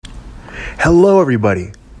Hello,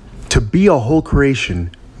 everybody. To be a whole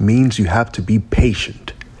creation means you have to be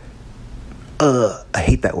patient. I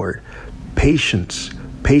hate that word. Patience.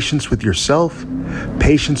 Patience with yourself,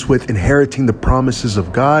 patience with inheriting the promises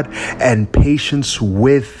of God, and patience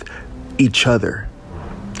with each other.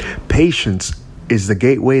 Patience is the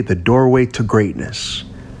gateway, the doorway to greatness.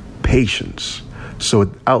 Patience. So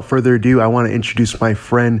without further ado, I want to introduce my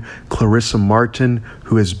friend Clarissa Martin,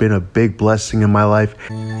 who has been a big blessing in my life.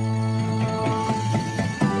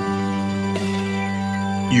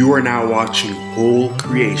 You are now watching Whole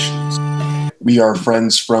Creations. We are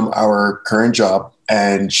friends from our current job,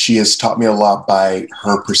 and she has taught me a lot by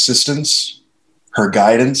her persistence, her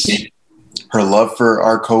guidance, her love for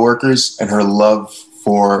our coworkers, and her love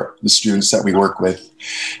for the students that we work with.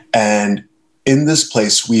 And in this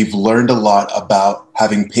place, we've learned a lot about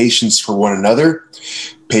having patience for one another,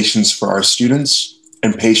 patience for our students,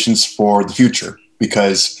 and patience for the future,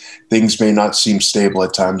 because things may not seem stable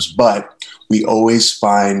at times, but we always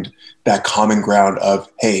find that common ground of,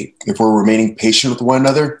 hey, if we're remaining patient with one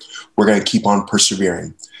another, we're going to keep on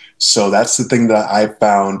persevering. So that's the thing that I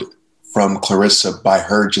found from Clarissa, by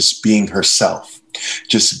her just being herself,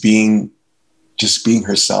 just being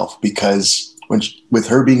herself, because with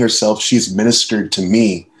her being herself, she's ministered to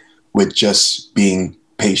me with just being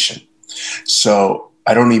patient. So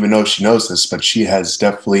I don't even know if she knows this, but she has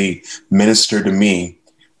definitely ministered to me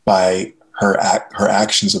by her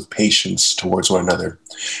actions of patience towards one another.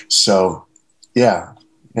 So, yeah.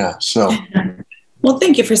 So, well,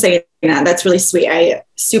 thank you for saying that. That's really sweet. I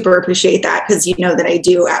super appreciate that, because you know that I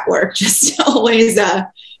do at work just always,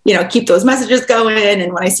 keep those messages going.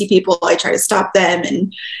 And when I see people, I try to stop them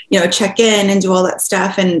and, check in and do all that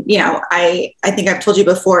stuff. And, I think I've told you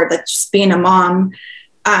before that just being a mom,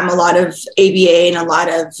 a lot of ABA and a lot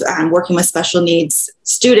of working with special needs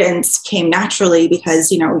students came naturally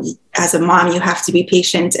because, as a mom, you have to be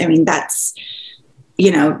patient. I mean, that's,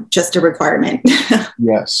 just a requirement.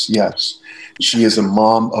 Yes. She is a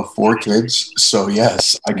mom of 4 kids. So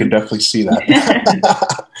yes, I can definitely see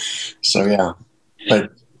that. So yeah,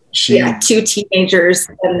 but she... Yeah, 2 teenagers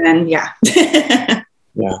and then, yeah.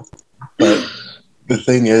 Yeah. But the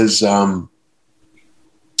thing is, her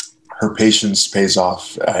patience pays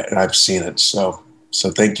off, and I've seen it. So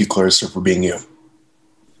thank you, Clarissa, for being you.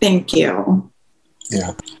 Thank you.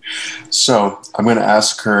 Yeah. So I'm going to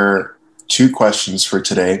ask her 2 questions for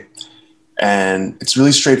today, and it's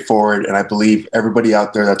really straightforward. And I believe everybody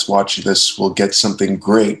out there that's watching this will get something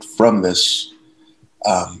great from this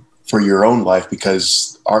for your own life,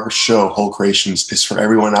 because our show, Whole Creations, is for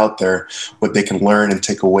everyone out there, what they can learn and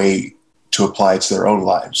take away to apply to their own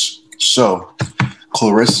lives. So,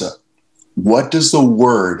 Clarissa, what does the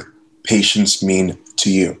word patience mean to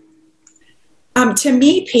you? To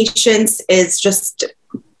me, patience is just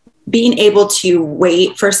being able to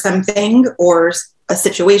wait for something or a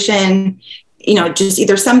situation, just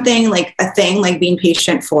either something like a thing, like being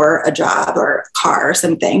patient for a job or a car or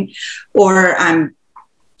something, or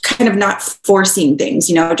kind of not forcing things,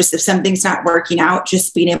 just if something's not working out,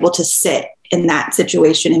 just being able to sit in that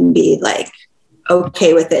situation and be like,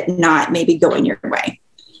 okay with it, not maybe going your way.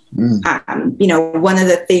 One of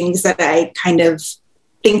the things that I kind of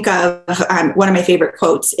think of, one of my favorite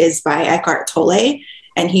quotes is by Eckhart Tolle.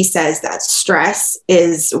 And he says that stress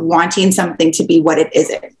is wanting something to be what it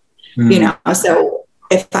isn't, So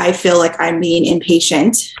if I feel like I'm being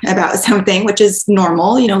impatient about something, which is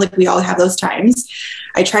normal, like we all have those times,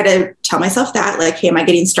 I try to tell myself that, like, hey, am I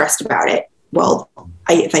getting stressed about it? Well,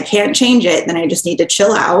 if I can't change it, then I just need to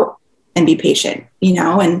chill out and be patient,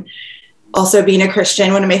 and also being a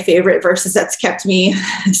Christian, one of my favorite verses that's kept me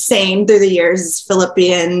sane through the years is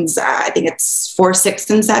Philippians, I think it's 4, 6,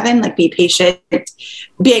 and 7, like be patient,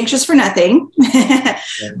 be anxious for nothing,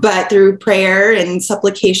 but through prayer and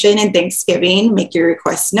supplication and thanksgiving, make your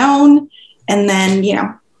requests known. And then,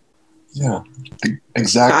 Yeah,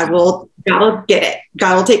 exactly. God will get it.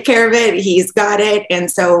 God will take care of it. He's got it. And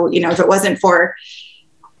so, if it wasn't for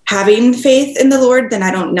having faith in the Lord, then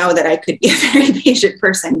I don't know that I could be a very patient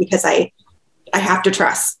person, because I have to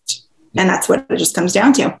trust. And that's what it just comes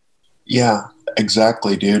down to. Yeah,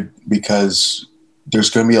 exactly, dude. Because there's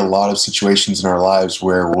going to be a lot of situations in our lives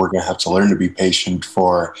where we're going to have to learn to be patient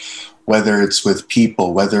for, whether it's with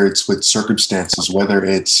people, whether it's with circumstances, whether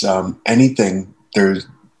it's anything. There's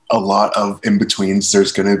a lot of in-betweens.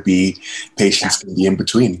 There's going to be patience in the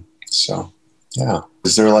in-between. So, yeah.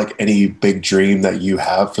 Is there like any big dream that you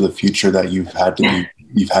have for the future that you've had to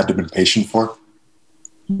be patient for?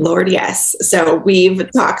 Lord, yes. So we've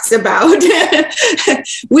talked about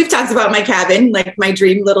my cabin, like my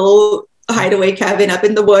dream little hideaway cabin up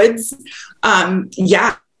in the woods.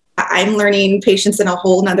 I'm learning patience in a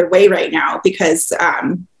whole nother way right now because,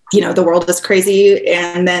 the world is crazy.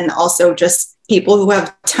 And then also just people who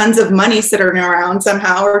have tons of money sitting around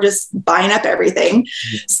somehow are just buying up everything.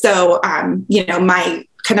 So,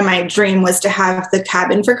 my dream was to have the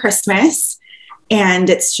cabin for Christmas, and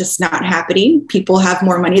it's just not happening. People have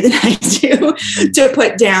more money than I do to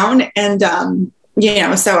put down. And,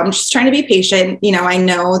 so I'm just trying to be patient. I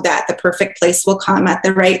know that the perfect place will come at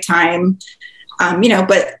the right time. And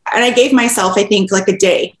I gave myself, I think, like a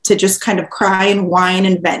day to just kind of cry and whine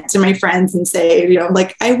and vent to my friends and say,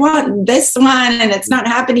 I want this one and it's not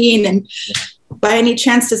happening. And by any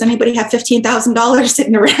chance, does anybody have $15,000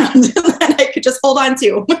 sitting around that I could just hold on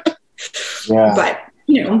to? Yeah. But,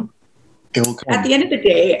 at the end of the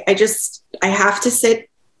day, I have to sit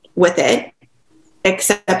with it,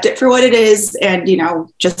 accept it for what it is. And,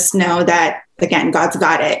 just know that, again, God's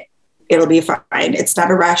got it. It'll be fine. It's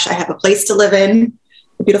not a rush. I have a place to live in,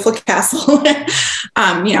 a beautiful castle.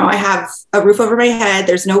 I have a roof over my head.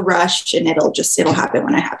 There's no rush, and it'll happen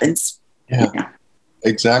when it happens. Yeah.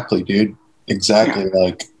 Exactly, dude. Exactly. Yeah.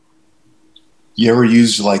 Like, you ever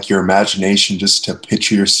use your imagination just to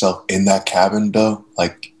picture yourself in that cabin though?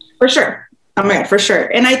 For sure. Oh my God, for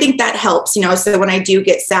sure. And I think that helps, so when I do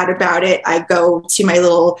get sad about it, I go to my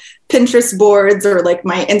little Pinterest boards or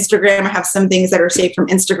my Instagram. I have some things that are saved from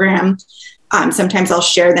Instagram. Sometimes I'll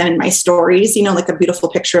share them in my stories, a beautiful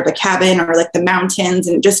picture of a cabin or the mountains,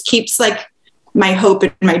 and it just keeps my hope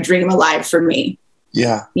and my dream alive for me.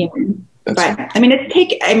 Yeah. But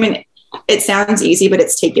it sounds easy, but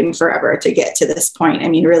it's taken forever to get to this point.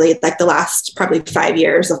 Really the last probably 5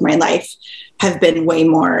 years of my life have been way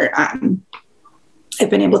more, I've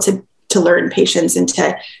been able to learn patience and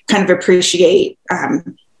to kind of appreciate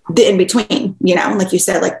the in-between, like you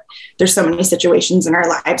said, there's so many situations in our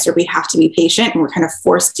lives where we have to be patient and we're kind of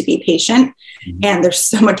forced to be patient. Mm-hmm. And there's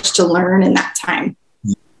so much to learn in that time.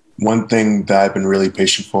 One thing that I've been really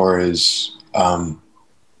patient for is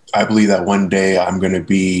I believe that one day I'm going to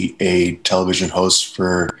be a television host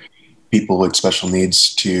for people with special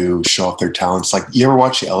needs to show off their talents. You ever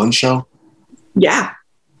watch the Ellen Show? Yeah.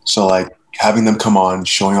 So having them come on,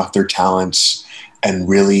 showing off their talents and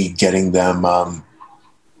really getting them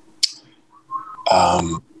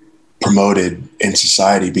promoted in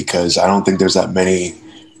society, because I don't think there's that many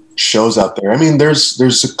shows out there.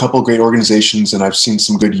 There's a couple of great organizations, and I've seen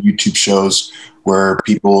some good YouTube shows where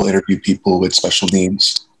people interview people with special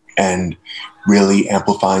needs and really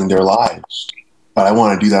amplifying their lives. But I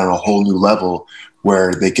want to do that on a whole new level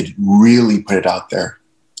where they could really put it out there.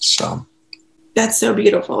 So that's so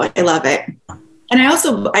beautiful. I love it. And I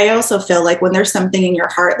also feel when there's something in your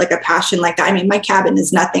heart, a passion like that, my cabin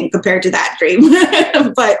is nothing compared to that dream.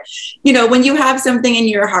 But, when you have something in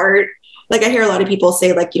your heart, I hear a lot of people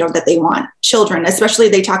say that they want children, especially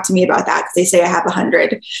they talk to me about that because they say I have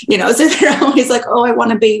 100, so they're always oh, I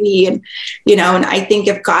want a baby. And, and I think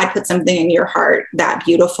if God put something in your heart that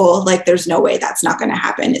beautiful, there's no way that's not going to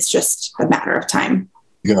happen. It's just a matter of time.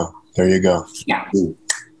 There you go. Yeah.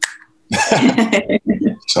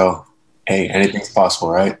 So, hey, anything's possible,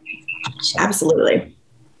 right? So, absolutely.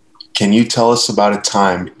 Can you tell us about a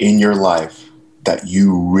time in your life that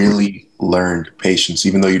you really learned patience,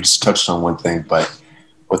 even though you just touched on one thing, but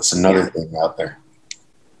what's another thing out there?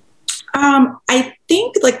 I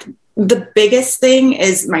think the biggest thing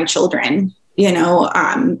is my children,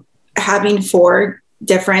 having 4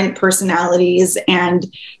 different personalities and,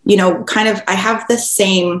 I have the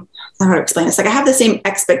same, I don't know how to explain this. I have the same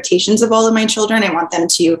expectations of all of my children. I want them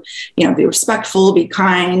to, be respectful, be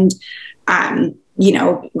kind,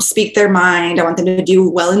 speak their mind. I want them to do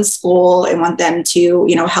well in school. I want them to,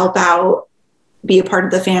 help out, be a part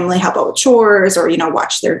of the family, help out with chores or,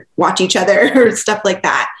 watch each other or stuff like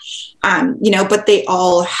that. But they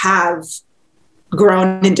all have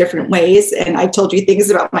grown in different ways. And I told you things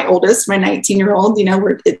about my oldest, my 19-year-old,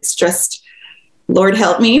 where it's just, Lord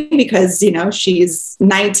help me, because, she's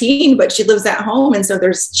 19, but she lives at home. And so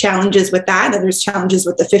there's challenges with that. And there's challenges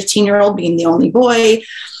with the 15-year-old being the only boy,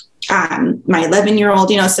 my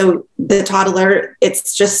 11-year-old, so the toddler,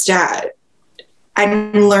 it's just,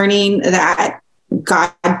 I'm learning that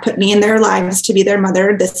God put me in their lives to be their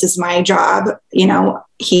mother. This is my job.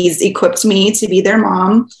 He's equipped me to be their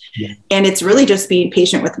mom. Yeah. And it's really just being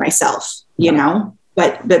patient with myself,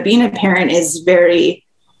 but being a parent is very,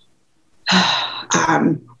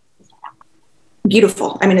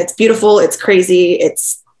 beautiful. It's beautiful. It's crazy.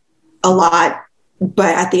 It's a lot,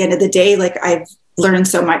 but at the end of the day, I've learned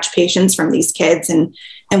so much patience from these kids and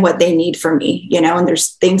what they need from me, and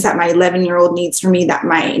there's things that my 11-year-old needs from me that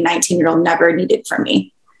my 19-year-old never needed from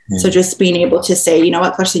me. Mm. So just being able to say, you know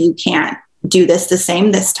what, Clarissa, you can't do this the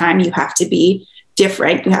same this time. You have to be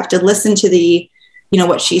different. You have to listen to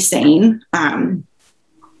what she's saying, and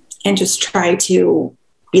just try to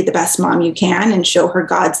be the best mom you can and show her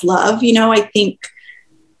God's love. I think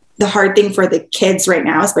the hard thing for the kids right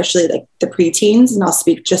now, especially like the preteens, and I'll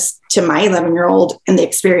speak just to my 11-year-old and the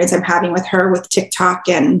experience I'm having with her with TikTok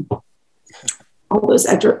and all those,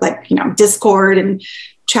 Discord and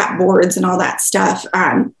chat boards and all that stuff.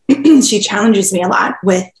 She challenges me a lot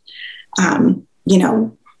with,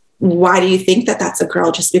 why do you think that that's a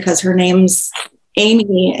girl just because her name's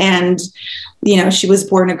Amy and, she was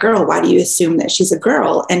born a girl? Why do you assume that she's a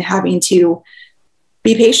girl? And having to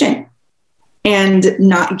be patient and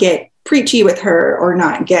not get preachy with her or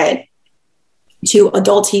not get too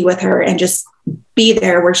adulty with her, and just be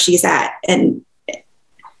there where she's at and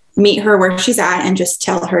meet her where she's at and just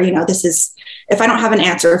tell her, this is, if I don't have an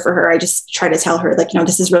answer for her, I just try to tell her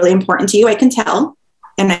this is really important to you. I can tell,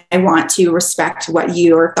 and I want to respect what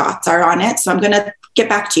your thoughts are on it. So I'm going to get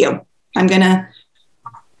back to you. I'm going to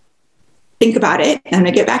think about it and I'm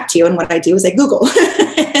going to get back to you. And what I do is I Google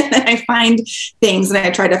and then I find things, and I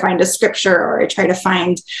try to find a scripture, or I try to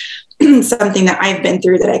find something that I've been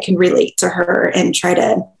through that I can relate to her and try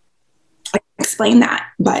to explain that.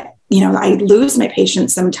 But, I lose my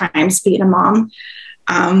patience sometimes being a mom,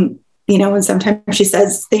 and sometimes she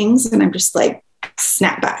says things and I'm just like,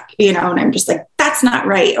 snap back, and I'm just like, that's not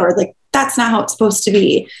right. Or like, that's not how it's supposed to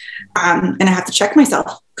be. And I have to check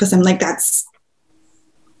myself, because I'm like,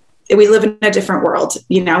 we live in a different world,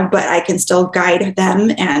 but I can still guide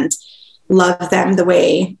them and love them the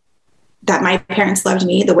way that my parents loved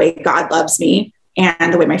me, the way God loves me,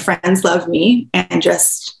 and the way my friends love me, and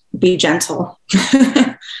just be gentle.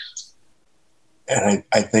 And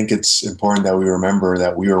I think it's important that we remember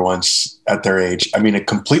that we were once at their age. I mean, a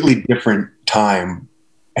completely different time,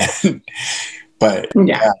 but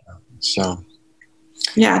yeah. So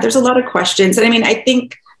yeah, there's a lot of questions. And I mean, I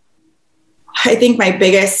think my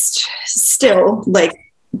biggest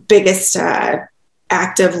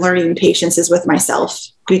act of learning patience is with myself,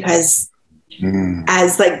 because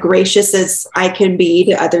as gracious as I can be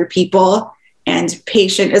to other people and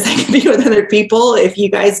patient as I can be with other people, if you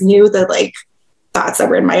guys knew the thoughts that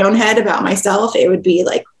were in my own head about myself, it would be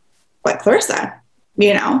like, what, Clarissa,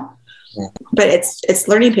 but it's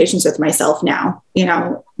learning patience with myself now.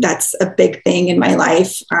 That's a big thing in my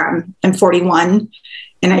life. I'm 41,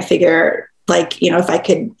 and I figure if I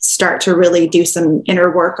could start to really do some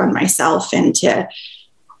inner work on myself and to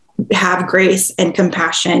have grace and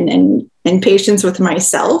compassion and patience with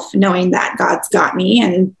myself, knowing that God's got me,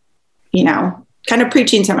 and, kind of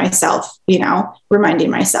preaching to myself,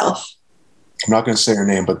 reminding myself. I'm not going to say her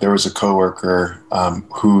name, but there was a coworker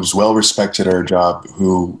who's well respected at her job,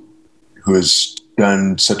 who has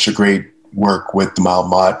done such a great work with the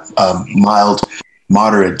mild,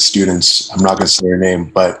 moderate students. I'm not going to say her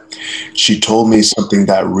name, but she told me something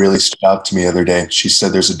that really stood out to me the other day. She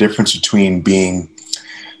said there's a difference between being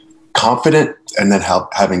confident and then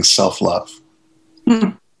having self-love.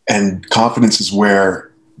 Mm. And confidence is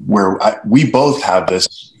where we both have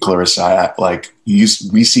this, Clarissa.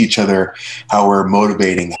 We see each other, how we're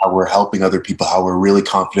motivating, how we're helping other people, how we're really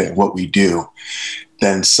confident in what we do.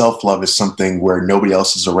 Then self-love is something where nobody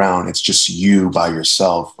else is around. It's just you by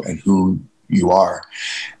yourself and who you are.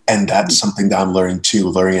 And that's something that I'm learning too,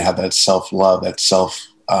 learning to have that self-love, that self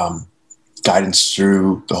guidance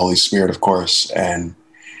through the Holy Spirit, of course. And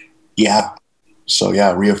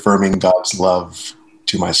reaffirming God's love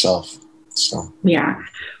to myself. So yeah,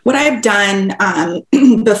 what I've done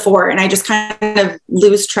before, and I just kind of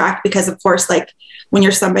lose track because, of course, when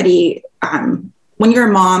you're somebody, when you're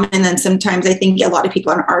a mom, and then sometimes I think a lot of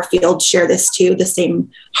people in our field share this too, the same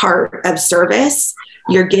heart of service.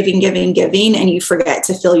 You're giving, and you forget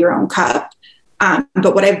to fill your own cup.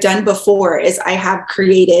 But what I've done before is I have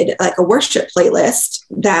created a worship playlist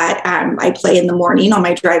that I play in the morning on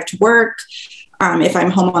my drive to work. If I'm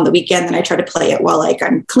home on the weekend, then I try to play it while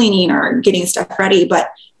I'm cleaning or getting stuff ready. But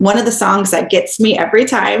one of the songs that gets me every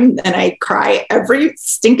time, and I cry every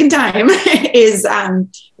stinking time, is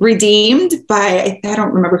Redeemed by, I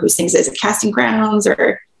don't remember who sings it. Is it Casting Crowns?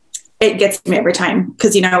 Or it gets me every time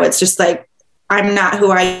because, it's just I'm not who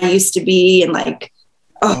I used to be. And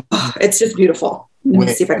it's just beautiful. Let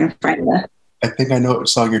me see if I can find it. I think I know what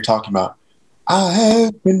song you're talking about. I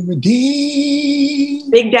have been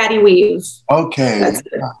redeemed. Big Daddy Weave. Okay.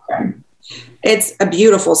 It's a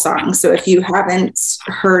beautiful song. So if you haven't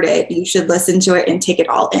heard it, you should listen to it and take it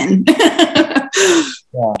all in.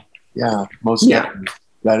 Yeah. Most definitely.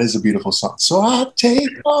 That is a beautiful song. So I take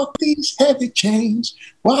off these heavy chains,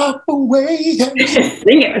 wipe away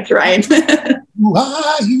Sing it, it's Ryan. who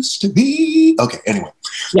I used to be. Okay, anyway.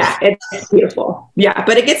 Yeah, it's beautiful. Yeah,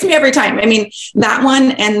 but it gets me every time. I mean, that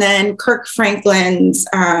one, and then Kirk Franklin's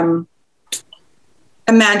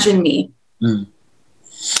Imagine Me. Mm.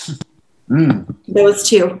 Those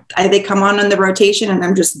two, they come on the rotation, and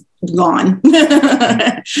I'm just gone.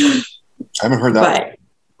 I haven't heard that.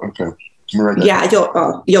 But, okay. Right, yeah,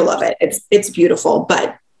 you'll love it. It's beautiful.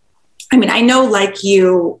 But I mean, I know, like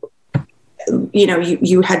you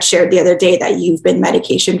had shared the other day that you've been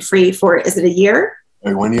medication free for, is it a year?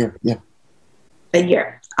 1 year. Yeah. A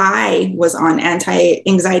year. I was on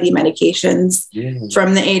anti-anxiety medications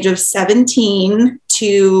from the age of 17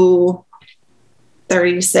 to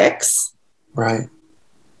 36. Right.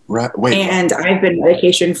 Wait. And I've been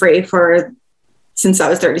medication free since I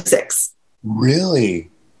was 36. Really?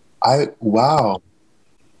 Wow.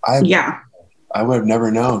 I would have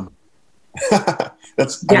never known.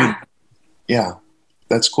 That's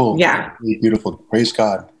cool. Yeah. Really beautiful. Praise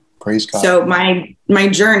God. So my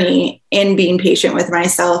journey in being patient with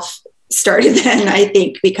myself started then, I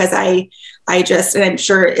think, because I just, and I'm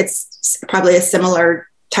sure it's probably a similar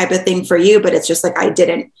type of thing for you, but it's just like, I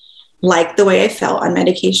didn't like the way I felt on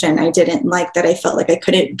medication. I didn't like that. I felt like I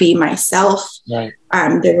couldn't be myself. Right.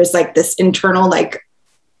 There was like this internal, and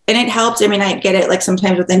it helped. I mean, I get it. Like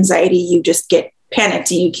sometimes with anxiety, you just get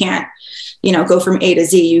panicked and you can't, go from A to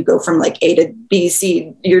Z. You go from like A to B,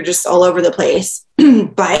 C, you're just all over the place.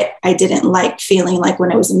 But I didn't like feeling like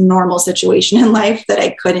when it was a normal situation in life that I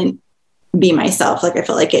couldn't be myself. Like I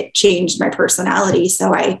felt like it changed my personality.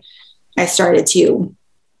 So I started to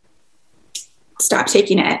stop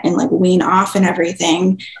taking it and like wean off and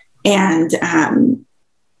everything. And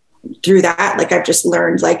through that, like I've just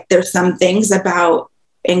learned like there's some things about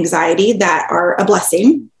anxiety that are a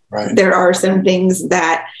blessing. Right. There are some things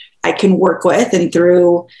that I can work with, and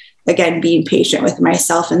through, again, being patient with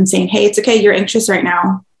myself and saying, hey, it's okay. You're anxious right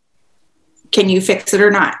now. Can you fix it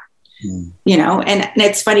or not? And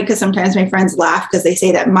it's funny because sometimes my friends laugh because they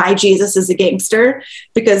say that my Jesus is a gangster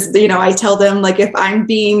because, I tell them like, if I'm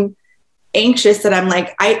being anxious, that I'm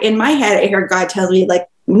like, in my head, I hear God tell me like,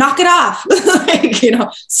 knock it off,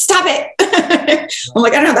 stop it. I'm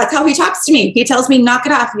like, I don't know. That's how he talks to me. He tells me, knock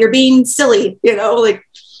it off. You're being silly, get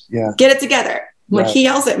it together. Like he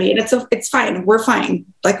yells at me and it's fine. We're fine.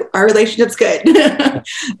 Like our relationship's good.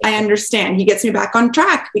 I understand. He gets me back on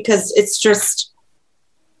track because it's just,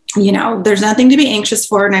 there's nothing to be anxious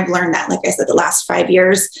for. And I've learned that, like I said, the last 5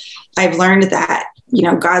 years, I've learned that,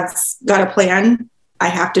 God's got a plan. I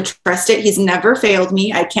have to trust it. He's never failed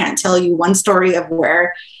me. I can't tell you one story of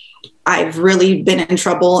where I've really been in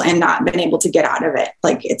trouble and not been able to get out of it.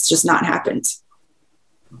 Like it's just not happened.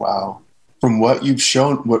 Wow. From what you've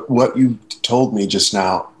shown, what you told me just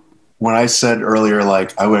now, when I said earlier,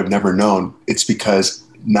 like I would have never known, it's because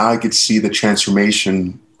now I could see the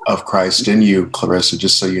transformation of Christ in you, Clarissa,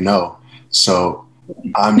 just so you know. So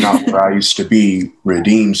I'm Not Where I Used to Be,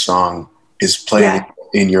 Redeemed song is playing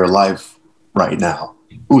in your life right now.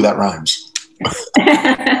 Ooh, that rhymes.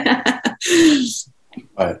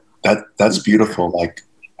 But that's beautiful. Like,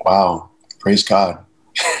 wow, praise God.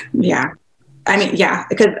 Yeah. I mean, yeah,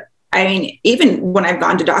 because even when I've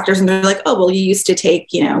gone to doctors and they're like, oh, well, you used to take,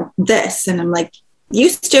 this. And I'm like,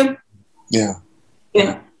 used to. Yeah.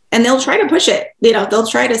 Yeah. And they'll try to push it, they'll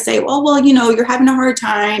try to say, well, you're having a hard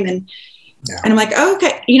time. And I'm like, oh,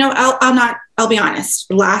 okay. I'll be honest.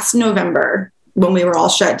 Last November when we were all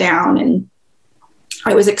shut down and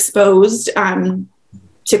I was exposed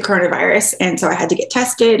to coronavirus. And so I had to get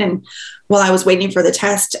tested. And while I was waiting for the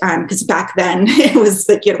test, because back then it was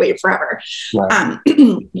like you had to wait forever. Right.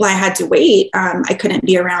 Well, I had to wait. I couldn't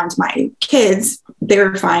be around my kids. They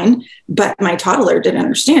were fine. But my toddler didn't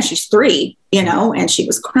understand. She's 3, and she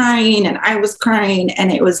was crying and I was crying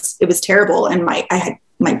and it was terrible. And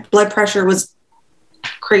my blood pressure was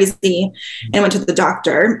crazy. And I went to the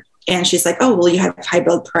doctor and she's like, oh, well, you have high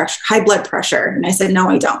blood pressure. And I said, no,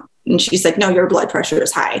 I don't. And she's like, no, your blood pressure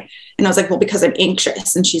is high. And I was like, well, because I'm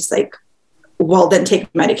anxious. And she's like, well, then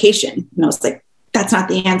take medication. And I was like, that's not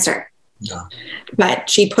the answer. No. But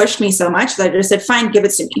she pushed me so much that I just said, fine, give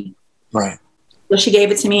it to me. Right. So she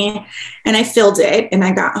gave it to me and I filled it and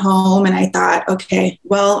I got home and I thought, okay,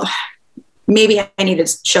 well, maybe I need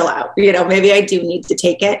to chill out. Maybe I do need to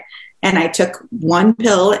take it. And I took one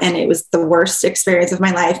pill and it was the worst experience of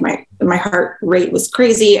my life. My heart rate was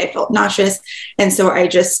crazy. I felt nauseous. And so I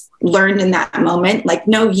just learned in that moment, like,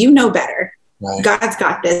 no, you know better. Right. God's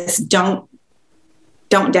got this. Don't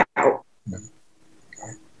doubt. Right.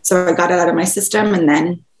 So I got it out of my system and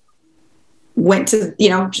then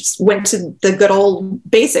just went to the good old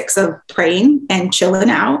basics of praying and chilling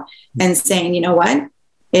out and saying, you know what,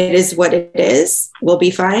 it is what it is. We'll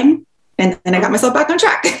be fine. And then I got myself back on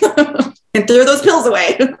track and threw those pills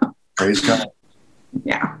away. Praise God.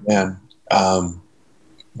 Yeah. Man.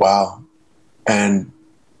 Wow. And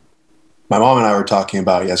my mom and I were talking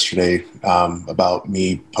about yesterday, about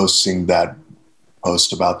me posting that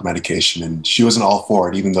post about the medication, and she wasn't all for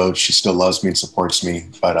it, even though she still loves me and supports me.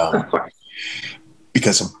 But, Of course.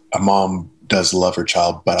 because a mom does love her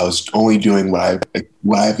child, but I was only doing what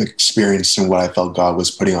I've experienced and what I felt God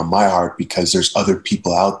was putting on my heart, because there's other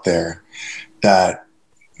people out there that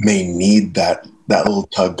may need that little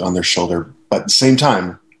tug on their shoulder. But at the same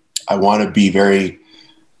time, I want to be very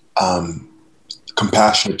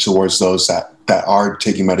compassionate towards those that are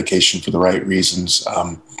taking medication for the right reasons.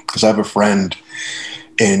 Because I have a friend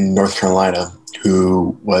in North Carolina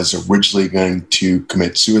who was originally going to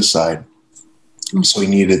commit suicide. So he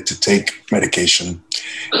needed to take medication.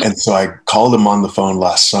 And so I called him on the phone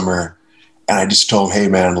last summer, and I just told him, hey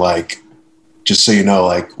man, like, just so you know,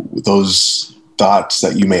 like, those thoughts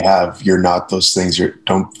that you may have, you're not those things.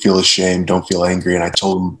 Don't feel ashamed. Don't feel angry. And I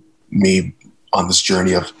told him me on this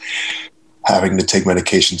journey of having to take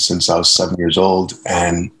medication since I was 7 years old,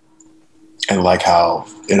 and like how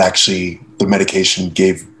it actually, the medication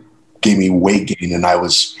gave me weight gain, and I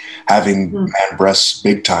was having man breasts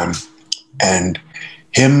big time. And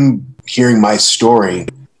him hearing my story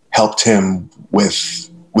helped him with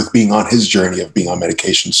being on his journey of being on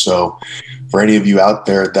medication. So for any of you out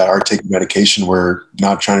there that are taking medication, we're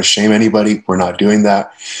not trying to shame anybody. We're not doing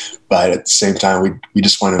that. But at the same time, we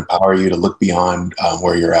just want to empower you to look beyond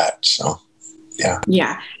where you're at. So, yeah.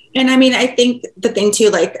 Yeah. And I mean, I think the thing too,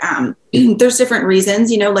 like, there's different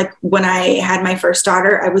reasons, like when I had my first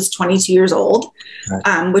daughter, I was 22 years old,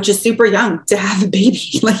 which is super young to have a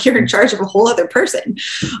baby. Like, you're in charge of a whole other person.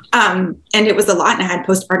 And it was a lot. And I had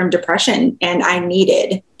postpartum depression, and I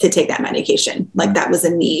needed to take that medication. Like, that was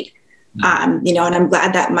a need, and I'm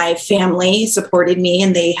glad that my family supported me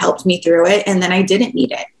and they helped me through it. And then I didn't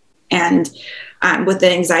need it. And with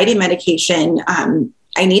the anxiety medication,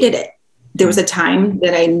 I needed it. There was a time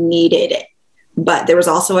that I needed it, but there was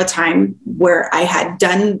also a time where I had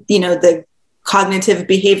done, the cognitive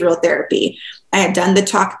behavioral therapy. I had done the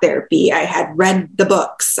talk therapy. I had read the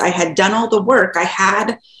books. I had done all the work. I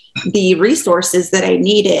had the resources that I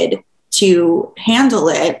needed to handle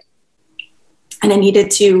it. And I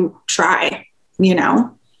needed to try,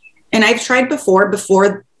 and I've tried before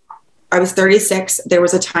I was 36. There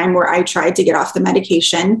was a time where I tried to get off the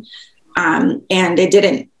medication, and it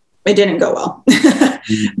didn't go well,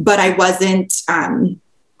 but I wasn't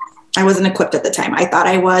equipped at the time. I thought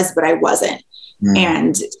I was, but I wasn't.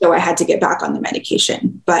 And so I had to get back on the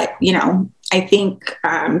medication. But, I think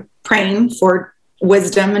praying for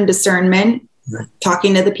wisdom and discernment,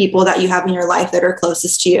 talking to the people that you have in your life that are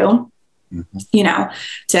closest to you,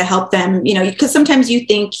 to help them, because sometimes you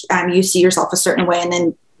think you see yourself a certain way, and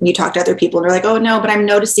then you talk to other people and they're like, oh no, but I'm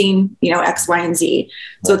noticing, X, Y, and Z.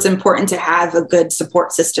 So it's important to have a good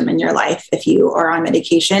support system in your life if you are on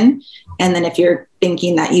medication. And then if you're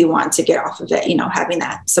thinking that you want to get off of it, having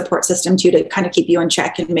that support system too, to kind of keep you in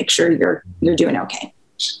check and make sure you're doing okay.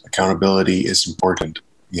 Accountability is important.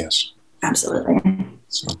 Yes. Absolutely.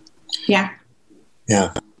 So, yeah.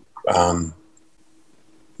 Yeah.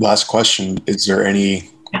 Last question. Is there any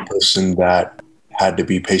person that had to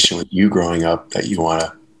be patient with you growing up that you want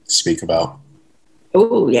to speak about?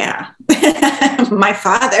 Oh yeah. My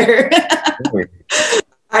father.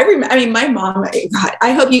 My mom, God,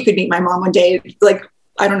 I hope you could meet my mom one day. Like,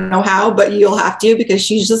 I don't know how, but you'll have to, because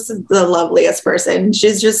she's just the loveliest person.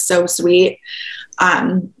 She's just so sweet.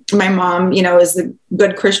 My mom, is a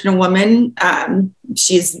good Christian woman.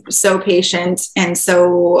 She's so patient and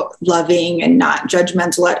so loving and not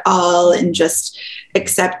judgmental at all, and just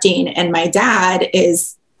accepting. And my dad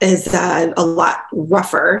is a lot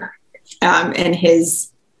rougher in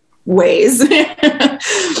his ways.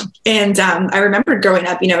 And I remember growing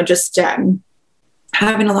up, just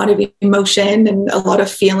having a lot of emotion and a lot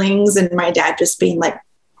of feelings, and my dad just being like,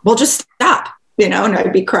 well, just stop. And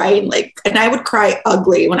I'd be crying, and I would cry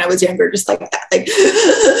ugly when I was younger, just like that, and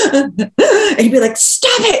he'd be like,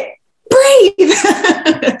 stop it, breathe,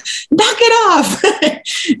 knock it off.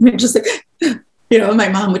 And just my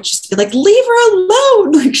mom would just be like, leave her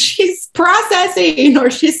alone. Like, she's processing, or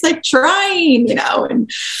she's like trying,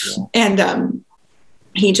 and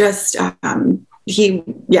he just, he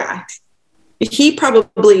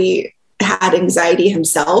probably had anxiety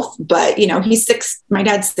himself, but my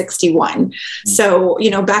dad's 61. So,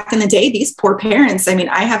 back in the day, these poor parents, I mean,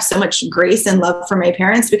 I have so much grace and love for my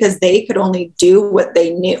parents because they could only do what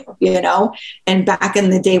they knew, and back in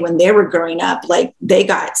the day when they were growing up, like they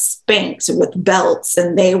got spanked with belts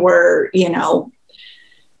and they were,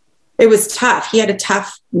 it was tough. He had a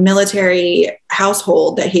tough military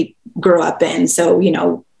household that he grew up in. So,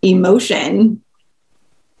 emotion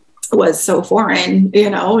was so foreign,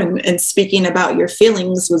 and speaking about your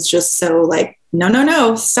feelings was just so like,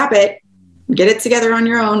 no, stop it. Get it together on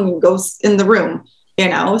your own and go in the room,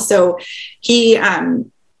 So he's,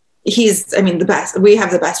 the best. We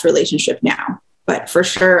have the best relationship now, but for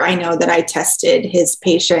sure, I know that I tested his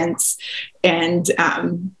patience and,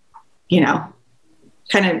 kind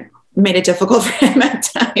of made it difficult for him at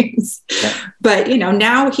times. Yeah. But,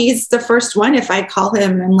 now he's the first one. If I call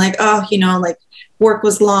him and like, oh, like work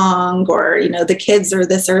was long or, the kids or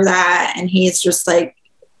this or that. And he's just like,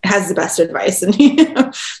 has the best advice. And,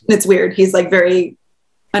 it's weird. He's like very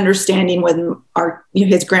understanding when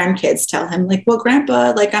his grandkids tell him like, well,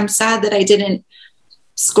 grandpa, like, I'm sad that I didn't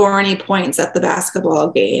score any points at the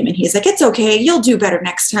basketball game. And he's like, it's okay. You'll do better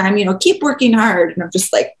next time, keep working hard. And I'm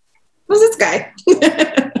just like, who's this guy?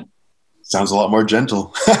 Sounds a lot more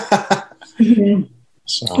gentle. Mm-hmm.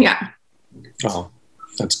 So, yeah. Well,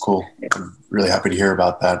 that's cool. I'm really happy to hear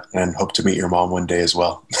about that and hope to meet your mom one day as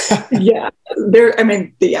well. Yeah. They're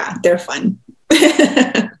fun.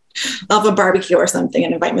 I'll have a barbecue or something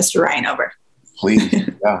and invite Mr. Ryan over. Please.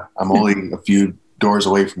 Yeah. I'm only a few doors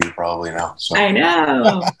away from you probably now. So. I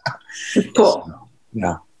know. Cool. So,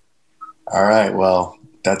 yeah. All right. Well,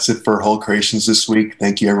 that's it for Whole Creations this week.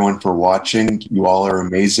 Thank you everyone for watching. You all are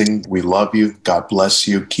amazing. We love you. God bless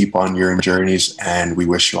you. Keep on your journeys and we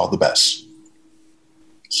wish you all the best.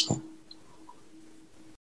 So.